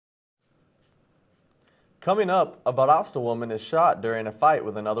Coming up, a Valdosta woman is shot during a fight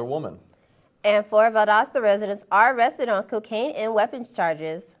with another woman. And 4 Valdosta residents are arrested on cocaine and weapons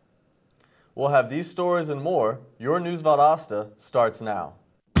charges. We'll have these stories and more. Your News Valdosta starts now.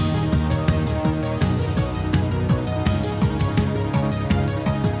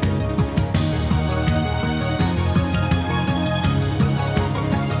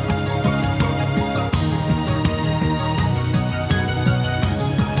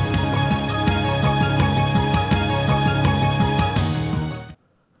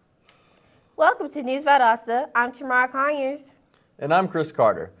 Welcome to News Valdosta. I'm Tamara Conyers. And I'm Chris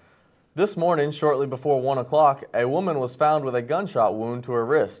Carter. This morning, shortly before 1 o'clock, a woman was found with a gunshot wound to her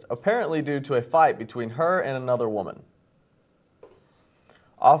wrist, apparently due to a fight between her and another woman.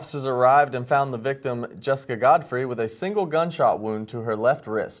 Officers arrived and found the victim, Jessica Godfrey, with a single gunshot wound to her left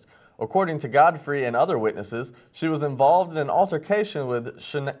wrist. According to Godfrey and other witnesses, she was involved in an altercation with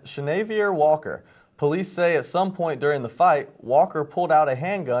Shenavier Walker. Police say at some point during the fight, Walker pulled out a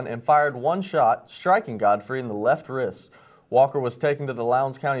handgun and fired one shot, striking Godfrey in the left wrist. Walker was taken to the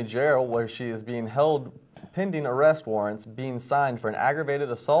Lowndes County Jail, where she is being held pending arrest warrants being signed for an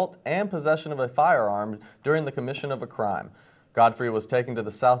aggravated assault and possession of a firearm during the commission of a crime. Godfrey was taken to the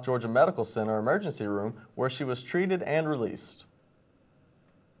South Georgia Medical Center emergency room, where she was treated and released.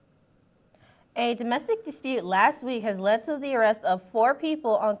 A domestic dispute last week has led to the arrest of 4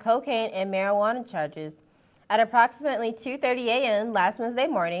 people on cocaine and marijuana charges. At approximately 2:30 a.m. last Wednesday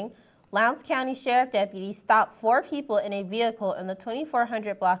morning, Lowndes County Sheriff deputies stopped 4 people in a vehicle in the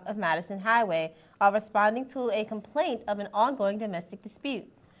 2400 block of Madison Highway while responding to a complaint of an ongoing domestic dispute.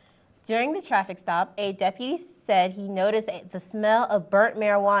 During the traffic stop, a deputy said he noticed the smell of burnt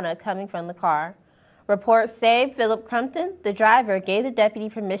marijuana coming from the car. Reports say Philip Crumpton, the driver, gave the deputy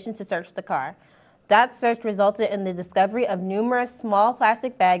permission to search the car. That search resulted in the discovery of numerous small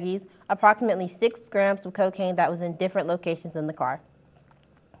plastic baggies, approximately 6 grams of cocaine that was in different locations in the car.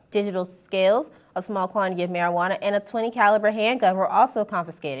 Digital scales, a small quantity of marijuana, and a .20 caliber handgun were also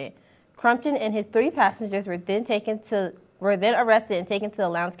confiscated. Crumpton and his 3 passengers were then arrested and taken to the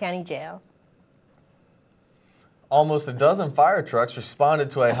Lowndes County Jail. Almost a dozen fire trucks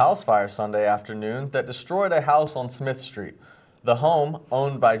responded to a house fire Sunday afternoon that destroyed a house on Smith Street. The home,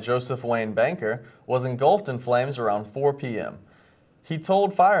 owned by Joseph Wayne Banker, was engulfed in flames around 4 p.m. He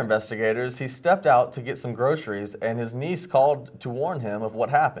told fire investigators he stepped out to get some groceries and his niece called to warn him of what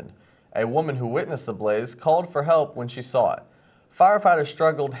happened. A woman who witnessed the blaze called for help when she saw it. Firefighters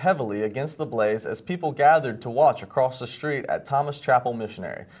struggled heavily against the blaze as people gathered to watch across the street at Thomas Chapel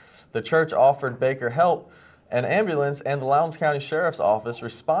Missionary. The church offered Baker help. An ambulance and the Lowndes County Sheriff's Office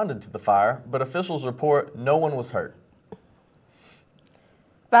responded to the fire, but officials report no one was hurt.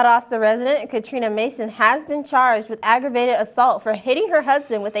 Valdosta resident Katrina Mason has been charged with aggravated assault for hitting her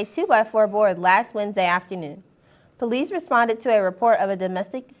husband with a 2x4 board last Wednesday afternoon. Police responded to a report of a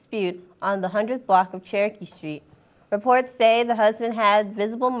domestic dispute on the 100th block of Cherokee Street. Reports say the husband had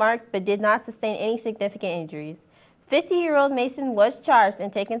visible marks but did not sustain any significant injuries. 50-year-old Mason was charged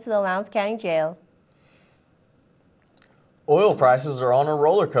and taken to the Lowndes County Jail. Oil prices are on a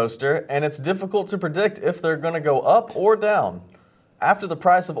roller coaster, and it's difficult to predict if they're going to go up or down. After the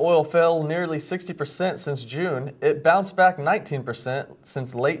price of oil fell nearly 60% since June, it bounced back 19%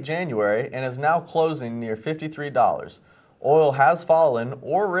 since late January and is now closing near $53. Oil has fallen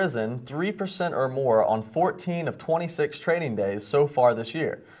or risen 3% or more on 14 of 26 trading days so far this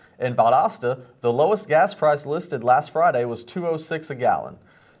year. In Valdosta, the lowest gas price listed last Friday was $2.06 a gallon.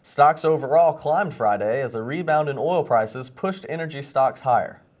 Stocks overall climbed Friday as a rebound in oil prices pushed energy stocks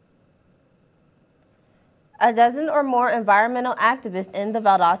higher. A dozen or more environmental activists in the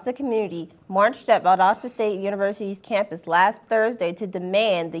Valdosta community marched at Valdosta State University's campus last Thursday to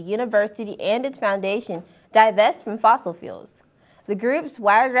demand the university and its foundation divest from fossil fuels. The groups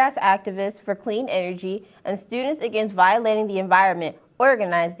Wiregrass Activists for Clean Energy and Students Against Violating the Environment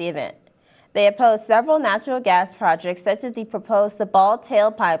organized the event. They opposed several natural gas projects, such as the proposed Sabal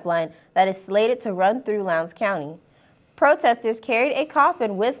Tail pipeline that is slated to run through Lowndes County. Protesters carried a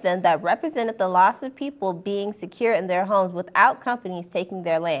coffin with them that represented the loss of people being secure in their homes without companies taking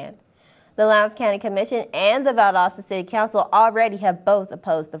their land. The Lowndes County Commission and the Valdosta City Council already have both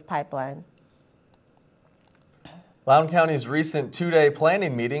opposed the pipeline. Lowndes County's recent 2-day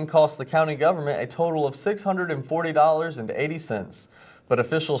planning meeting cost the county government a total of $640.80. But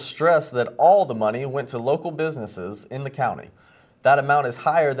officials stress that all the money went to local businesses in the county. That amount is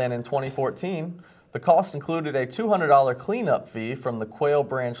higher than in 2014. The cost included a $200 cleanup fee from the Quail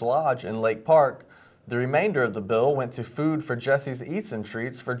Branch Lodge in Lake Park. The remainder of the bill went to food for Jesse's Eats and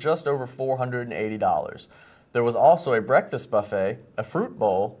Treats for just over $480. There was also a breakfast buffet, a fruit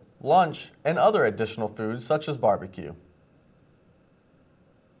bowl, lunch, and other additional foods such as barbecue.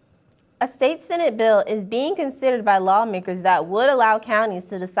 A state Senate bill is being considered by lawmakers that would allow counties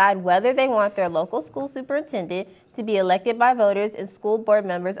to decide whether they want their local school superintendent to be elected by voters and school board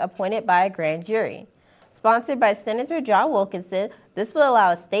members appointed by a grand jury. Sponsored by Senator John Wilkinson, this will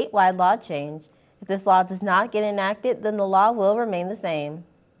allow a statewide law change. If this law does not get enacted, then the law will remain the same.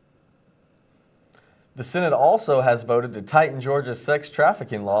 The Senate also has voted to tighten Georgia's sex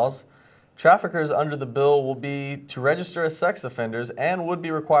trafficking laws. Traffickers under the bill will be to register as sex offenders and would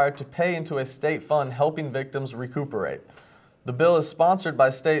be required to pay into a state fund helping victims recuperate. The bill is sponsored by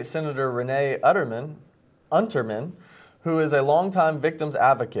State Senator Renee Unterman, who is a longtime victims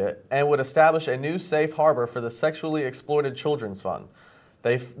advocate and would establish a new safe harbor for the Sexually Exploited Children's Fund.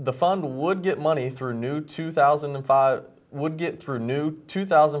 The fund would get money through new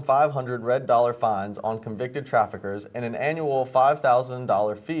 2,500 red dollar fines on convicted traffickers and an annual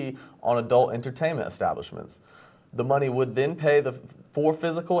 $5,000 fee on adult entertainment establishments. The money would then pay for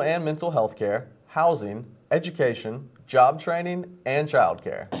physical and mental health care, housing, education, job training, and child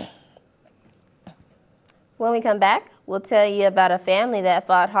care. When we come back, we'll tell you about a family that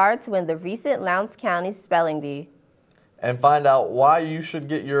fought hard to win the recent Lowndes County Spelling Bee. And find out why you should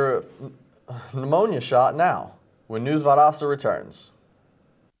get your pneumonia shot now, when News Valdosta returns.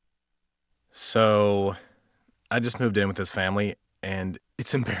 So, I just moved in with this family, and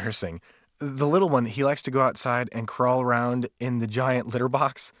it's embarrassing. The little one, he likes to go outside and crawl around in the giant litter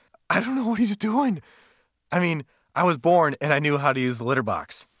box. I don't know what he's doing. I mean, I was born and I knew how to use the litter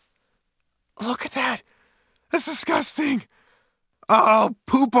box. Look at that. That's disgusting. Oh,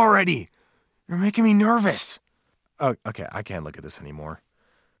 poop already. You're making me nervous. Oh, okay, I can't look at this anymore.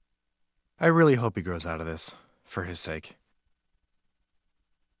 I really hope he grows out of this, for his sake.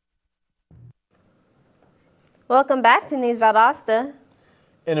 Welcome back to News Valdosta.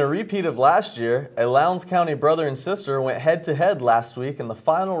 In a repeat of last year, a Lowndes County brother and sister went head-to-head last week in the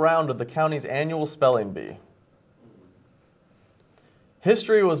final round of the county's annual spelling bee.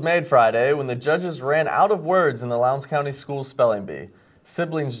 History was made Friday when the judges ran out of words in the Lowndes County Schools Spelling Bee.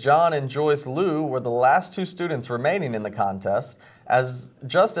 Siblings John and Joyce Liu were the last two students remaining in the contest,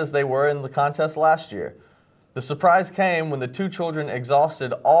 just as they were in the contest last year. The surprise came when the two children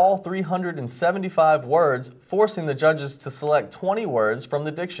exhausted all 375 words, forcing the judges to select 20 words from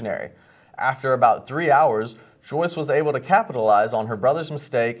the dictionary. After about 3 hours, Joyce was able to capitalize on her brother's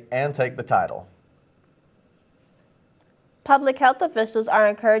mistake and take the title. Public health officials are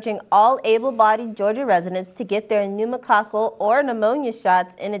encouraging all able-bodied Georgia residents to get their pneumococcal or pneumonia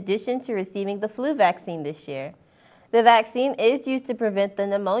shots in addition to receiving the flu vaccine this year. The vaccine is used to prevent the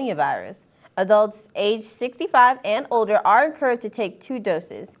pneumonia virus. Adults aged 65 and older are encouraged to take 2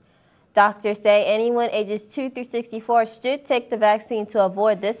 doses. Doctors say anyone ages 2 through 64 should take the vaccine to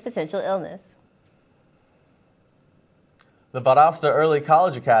avoid this potential illness. The Valdosta Early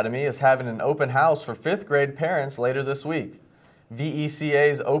College Academy is having an open house for 5th grade parents later this week.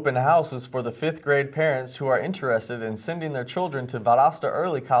 VECA's open house is for the 5th grade parents who are interested in sending their children to Valdosta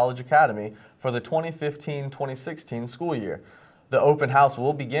Early College Academy for the 2015-2016 school year. The open house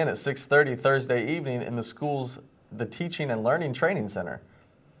will begin at 6:30 Thursday evening in the school's Teaching and Learning Training Center.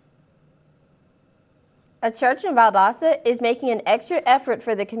 A church in Valdosta is making an extra effort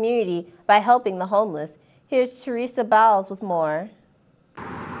for the community by helping the homeless. Here's Teresa Bowles with more.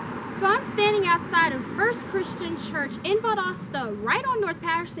 So I'm standing outside of First Christian Church in Valdosta, right on North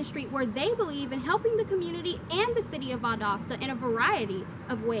Patterson Street, where they believe in helping the community and the city of Valdosta in a variety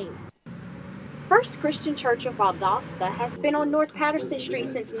of ways. First Christian Church of Valdosta has been on North Patterson Street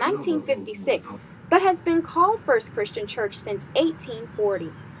since 1956, but has been called First Christian Church since 1840.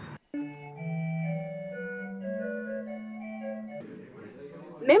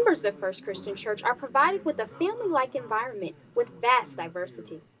 Members of First Christian Church are provided with a family-like environment with vast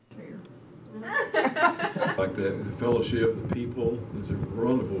diversity. Like the fellowship, the people, it's a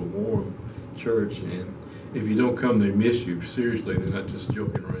wonderful, warm church, and if you don't come, they miss you. Seriously, they're not just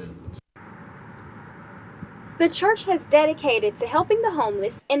joking around. The church has dedicated to helping the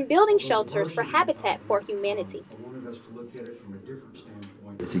homeless and building shelters for Habitat for Humanity.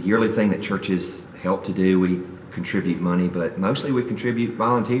 It's a yearly thing that churches help to do. We contribute money, but mostly we contribute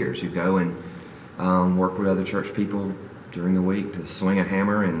volunteers who go and work with other church people during the week to swing a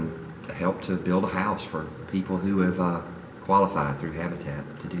hammer and to help to build a house for people who have qualified through Habitat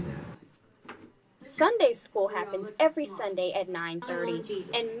to do that. Sunday school happens every Sunday at 9:30,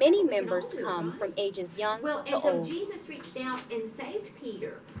 and many members come from ages young to old. Jesus reached out and saved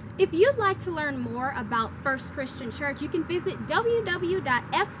Peter. If you'd like to learn more about First Christian Church, you can visit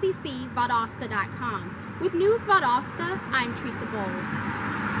www.fccvaldosta.com. With News Valdosta, I'm Teresa Bowles.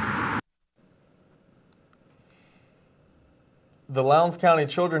 The Lowndes County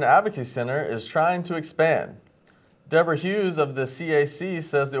Children Advocacy Center is trying to expand. Deborah Hughes of the CAC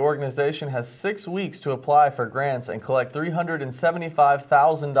says the organization has 6 weeks to apply for grants and collect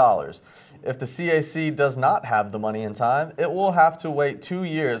 $375,000. If the CAC does not have the money in time, it will have to wait 2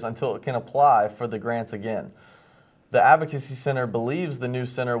 years until it can apply for the grants again. The Advocacy Center believes the new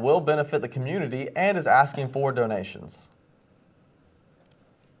center will benefit the community and is asking for donations.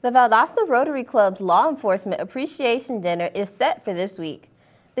 The Valdosta Rotary Club's Law Enforcement Appreciation Dinner is set for this week.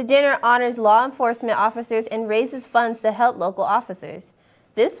 The dinner honors law enforcement officers and raises funds to help local officers.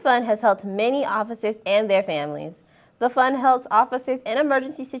 This fund has helped many officers and their families. The fund helps officers in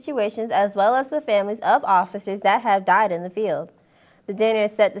emergency situations as well as the families of officers that have died in the field. The dinner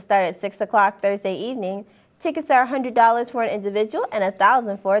is set to start at 6 o'clock Thursday evening. Tickets are $100 for an individual and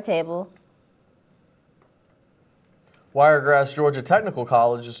 $1,000 for a table. Wiregrass Georgia Technical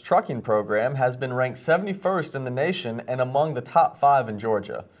College's trucking program has been ranked 71st in the nation and among the top 5 in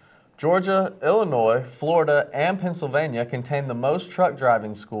Georgia. Georgia, Illinois, Florida, and Pennsylvania contain the most truck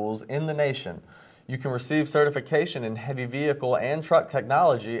driving schools in the nation. You can receive certification in heavy vehicle and truck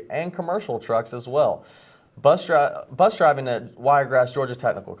technology and commercial trucks as well. Bus driving at Wiregrass Georgia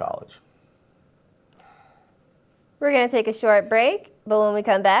Technical College. We're going to take a short break, but when we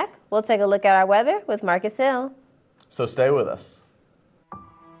come back, we'll take a look at our weather with Marcus Hill. So stay with us.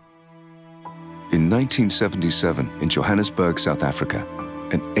 In 1977, in Johannesburg, South Africa,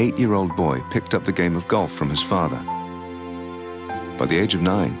 an 8-year-old boy picked up the game of golf from his father. By the age of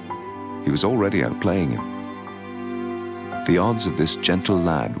 9, he was already outplaying him. The odds of this gentle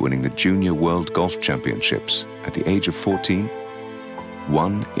lad winning the Junior World Golf Championships at the age of 14,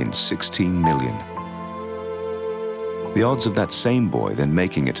 1 in 16 million. The odds of that same boy then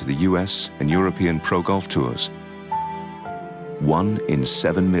making it to the US and European Pro Golf Tours, 1 in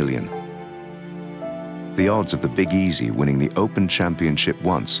 7 million. The odds of the Big Easy winning the Open Championship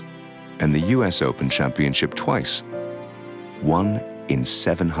once and the US Open Championship twice, 1 in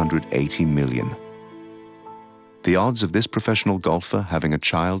 780 million. The odds of this professional golfer having a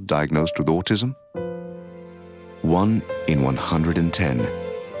child diagnosed with autism, 1 in 110.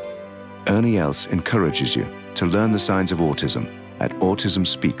 Ernie Els encourages you to learn the signs of autism at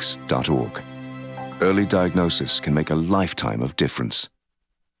autismspeaks.org. Early diagnosis can make a lifetime of difference.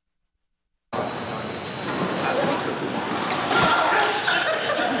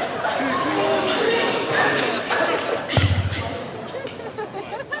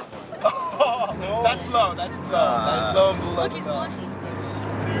 That's slow, that's slow. That's slow and below. Look, he's blushing.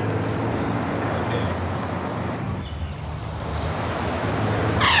 Seriously? Okay.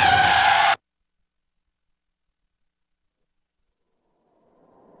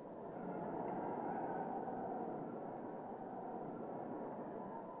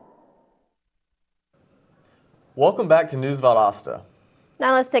 Welcome back to News Valdosta.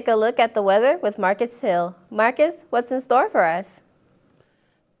 Now let's take a look at the weather with Marcus Hill. Marcus, what's in store for us?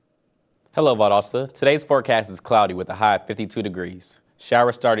 Hello, Valdosta. Today's forecast is cloudy with a high of 52 degrees.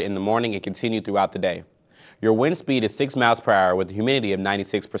 Showers started in the morning and continue throughout the day. Your wind speed is 6 miles per hour with a humidity of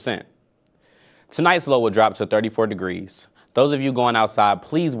 96%. Tonight's low will drop to 34 degrees. Those of you going outside,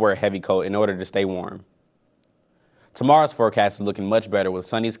 please wear a heavy coat in order to stay warm. Tomorrow's forecast is looking much better with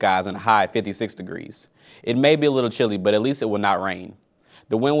sunny skies and a high of 56 degrees. It may be a little chilly, but at least it will not rain.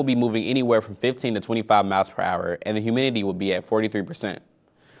 The wind will be moving anywhere from 15 to 25 miles per hour, and the humidity will be at 43%.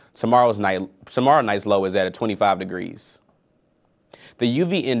 Tomorrow night's low is at 25 degrees. The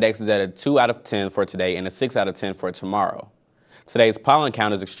UV index is at a 2 out of 10 for today and a 6 out of 10 for tomorrow. Today's pollen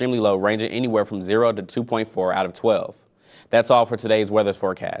count is extremely low, ranging anywhere from 0 to 2.4 out of 12. That's all for today's weather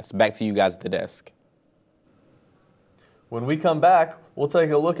forecast. Back to you guys at the desk. When we come back, we'll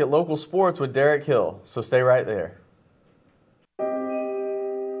take a look at local sports with Derek Hill, so stay right there.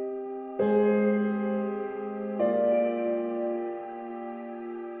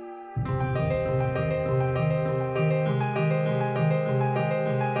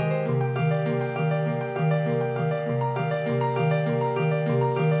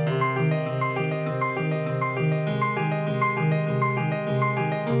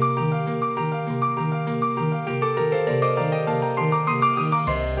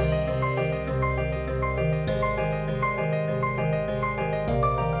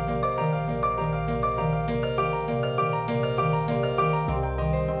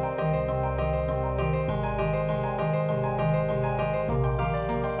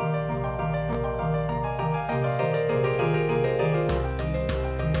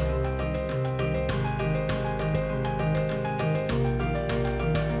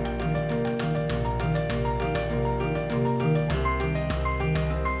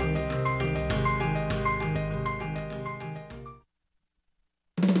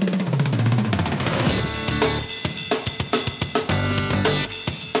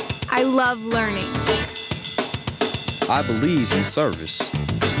 of learning. I believe in service.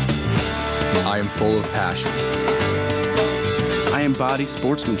 I am full of passion. I embody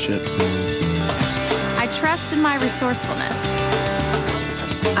sportsmanship. I trust in my resourcefulness.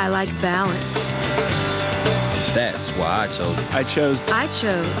 I like balance. That's why I chose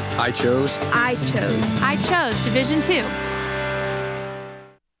Division II.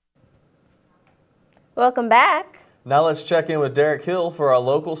 Welcome back. Now let's check in with Derek Hill for our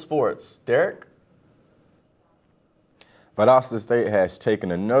local sports. Derek? Valdosta State has taken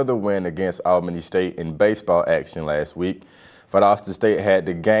another win against Albany State in baseball action last week. Valdosta State had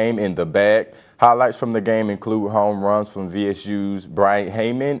the game in the bag. Highlights from the game include home runs from VSU's Bryant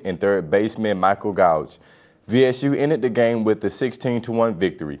Heyman and third baseman Michael Gouge. VSU ended the game with a 16-1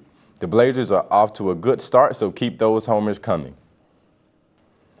 victory. The Blazers are off to a good start, so keep those homers coming.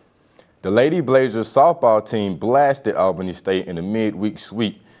 The Lady Blazers softball team blasted Albany State in a midweek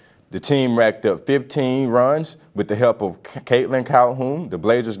sweep. The team racked up 15 runs with the help of Caitlin Calhoun. The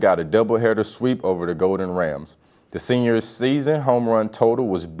Blazers got a doubleheader sweep over the Golden Rams. The senior season home run total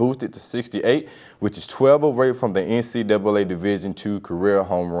was boosted to 68, which is 12 away from the NCAA Division II career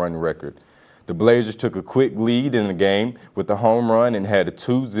home run record. The Blazers took a quick lead in the game with the home run and had a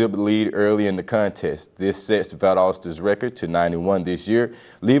 2-zip lead early in the contest. This sets Valdosta's record to 91 this year,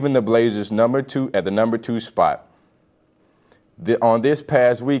 leaving the Blazers at the number 2 spot. On this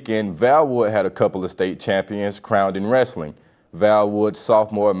past weekend, Valwood had a couple of state champions crowned in wrestling. Valwood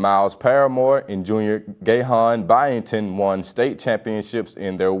sophomore Miles Paramore and junior Gahan Byington won state championships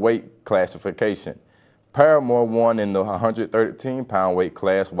in their weight classification. Paramore won in the 113-pound weight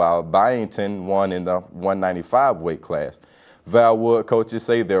class, while Byington won in the 195 weight class. Valwood coaches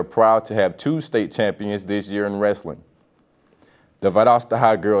say they're proud to have 2 state champions this year in wrestling. The Valdosta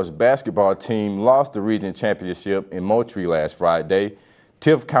High girls basketball team lost the region championship in Moultrie last Friday.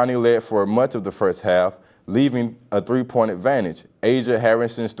 Tift County led for much of the first half, leaving a 3-point advantage. Asia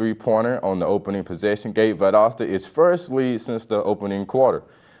Harrison's 3-pointer on the opening possession gave Valdosta its first lead since the opening quarter.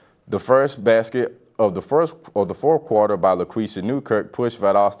 The first basket of the fourth quarter by LaQuisha Newkirk pushed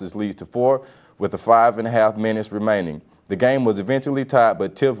Valdosta's lead to 4 with 5.5 minutes remaining. The game was eventually tied,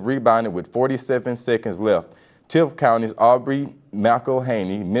 but Tift rebounded with 47 seconds left. Tift County's Aubrey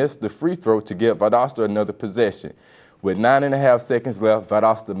McElhaney missed the free throw to give Valdosta another possession. With 9.5 seconds left,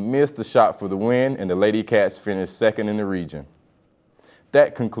 Valdosta missed the shot for the win, and the Lady Cats finished second in the region.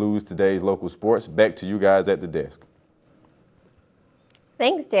 That concludes today's local sports. Back to you guys at the desk.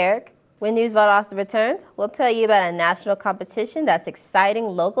 Thanks, Derek. When News Valdosta returns, we'll tell you about a national competition that's exciting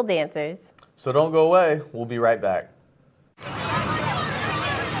local dancers. So don't go away. We'll be right back. Get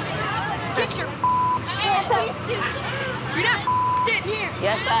your ass up. You're not in here.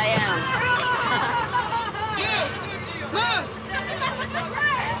 Yes, I am. Move.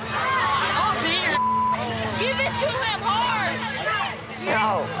 Give it to him hard.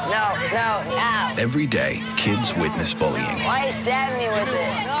 No. Every day, kids witness bullying. Why are you stabbing me with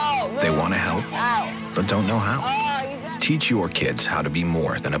it? No. They want to help, but don't know how. Oh, Teach your kids how to be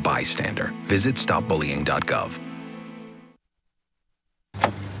more than a bystander. Visit stopbullying.gov.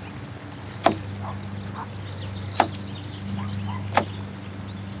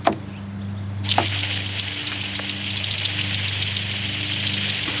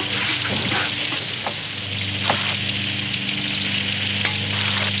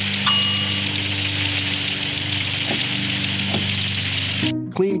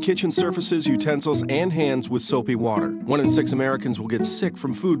 Clean kitchen surfaces, utensils, and hands with soapy water. 1 in 6 Americans will get sick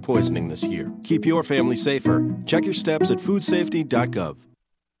from food poisoning this year. Keep your family safer. Check your steps at foodsafety.gov.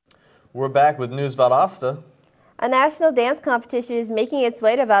 We're back with News Valdosta. A national dance competition is making its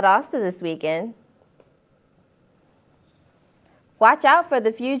way to Valdosta this weekend. Watch out for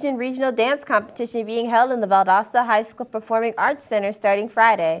the Fusion Regional Dance Competition being held in the Valdosta High School Performing Arts Center starting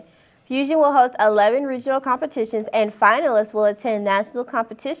Friday. Fusion will host 11 regional competitions, and finalists will attend national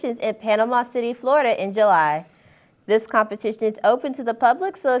competitions in Panama City, Florida in July. This competition is open to the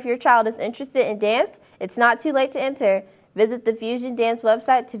public, so if your child is interested in dance, it's not too late to enter. Visit the Fusion Dance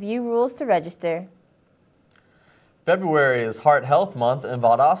website to view rules to register. February is Heart Health Month, and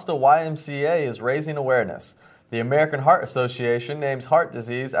Valdosta YMCA is raising awareness. The American Heart Association names heart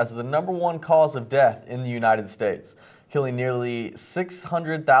disease as the #1 cause of death in the United States, killing nearly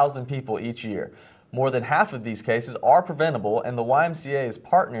 600,000 people each year. More than half of these cases are preventable, and the YMCA is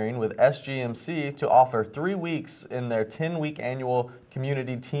partnering with SGMC to offer 3 weeks in their 10-week annual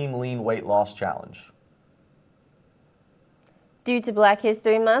Community Team Lean Weight Loss Challenge. Due to Black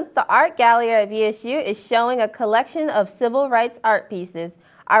History Month, the Art Gallery at VSU is showing a collection of civil rights art pieces.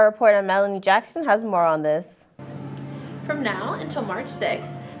 Our reporter Melanie Jackson has more on this. From now until March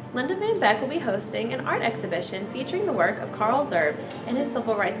 6th, Linda Van Beck will be hosting an art exhibition featuring the work of Carl Zerb and his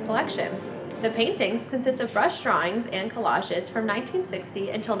civil rights collection. The paintings consist of brush drawings and collages from 1960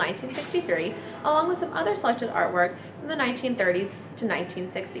 until 1963, along with some other selected artwork from the 1930s to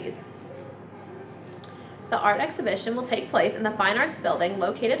 1960s. The art exhibition will take place in the Fine Arts Building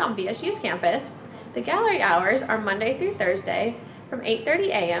located on VSU's campus. The gallery hours are Monday through Thursday from 8:30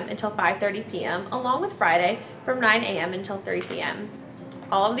 a.m. until 5:30 p.m., along with Friday from 9 a.m. until 3 p.m.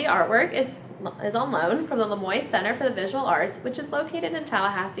 All of the artwork is on loan from the Lemoyne Center for the Visual Arts, which is located in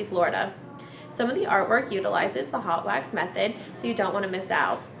Tallahassee, Florida. Some of the artwork utilizes the hot wax method, so you don't want to miss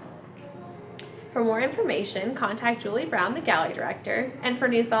out. For more information, contact Julie Brown, the gallery director. And for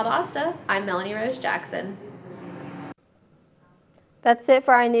News Valdosta, I'm Melanie Rose Jackson. That's it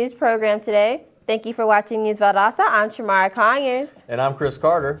for our news program today. Thank you for watching News Valdosta. I'm Shamara Conyers. And I'm Chris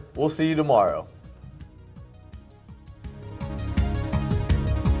Carter. We'll see you tomorrow.